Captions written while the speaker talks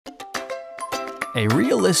a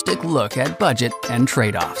realistic look at budget and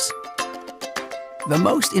trade-offs. The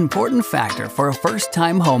most important factor for a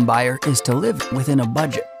first-time homebuyer is to live within a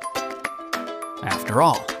budget. After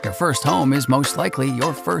all, your first home is most likely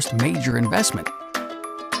your first major investment.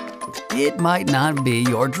 It might not be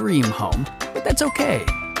your dream home, but that's okay.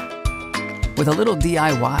 With a little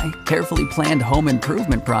DIY, carefully planned home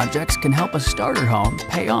improvement projects can help a starter home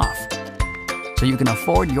pay off, so you can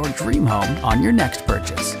afford your dream home on your next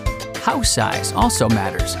purchase. House size also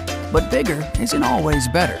matters, but bigger isn't always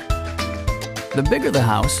better. The bigger the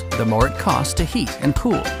house, the more it costs to heat and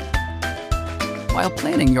cool. While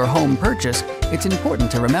planning your home purchase, it's important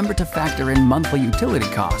to remember to factor in monthly utility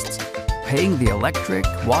costs. Paying the electric,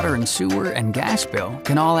 water and sewer, and gas bill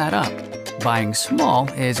can all add up. Buying small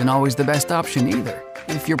isn't always the best option either.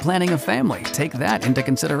 If you're planning a family, take that into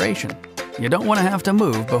consideration. You don't want to have to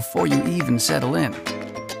move before you even settle in.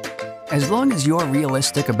 As long as you're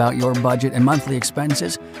realistic about your budget and monthly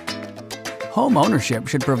expenses, home ownership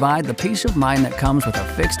should provide the peace of mind that comes with a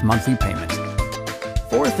fixed monthly payment.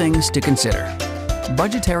 4 things to consider.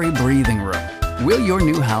 Budgetary breathing room. Will your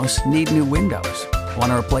new house need new windows?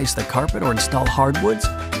 Want to replace the carpet or install hardwoods?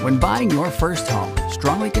 When buying your first home,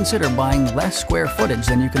 strongly consider buying less square footage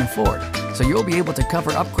than you can afford, so you'll be able to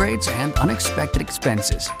cover upgrades and unexpected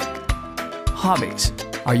expenses. Hobbies.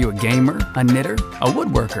 Are you a gamer, a knitter, a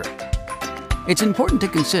woodworker? It's important to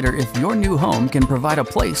consider if your new home can provide a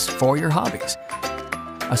place for your hobbies.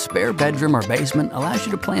 A spare bedroom or basement allows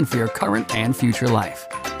you to plan for your current and future life.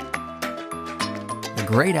 The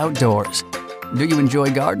great outdoors. Do you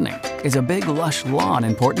enjoy gardening? Is a big, lush lawn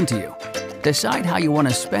important to you? Decide how you want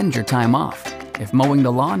to spend your time off. If mowing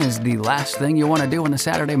the lawn is the last thing you want to do on a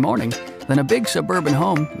Saturday morning, then a big suburban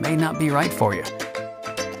home may not be right for you.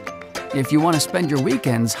 If you want to spend your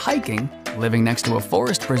weekends hiking, living next to a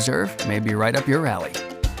forest preserve may be right up your alley.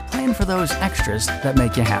 Plan for those extras that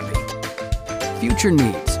make you happy. Future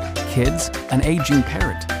needs. Kids, an aging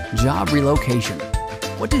parent, job relocation.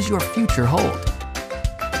 What does your future hold?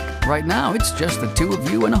 Right now, it's just the 2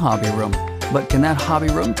 of you in a hobby room. But can that hobby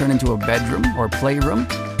room turn into a bedroom or playroom?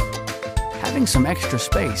 Having some extra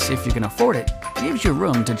space, if you can afford it, gives you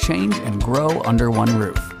room to change and grow under one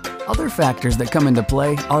roof. Other factors that come into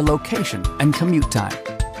play are location and commute time.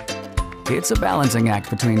 It's a balancing act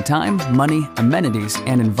between time, money, amenities,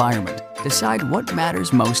 and environment. Decide what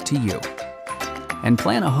matters most to you. And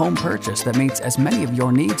plan a home purchase that meets as many of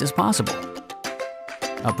your needs as possible.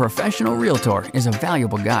 A professional realtor is a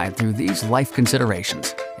valuable guide through these life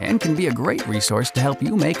considerations and can be a great resource to help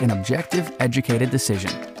you make an objective, educated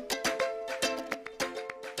decision.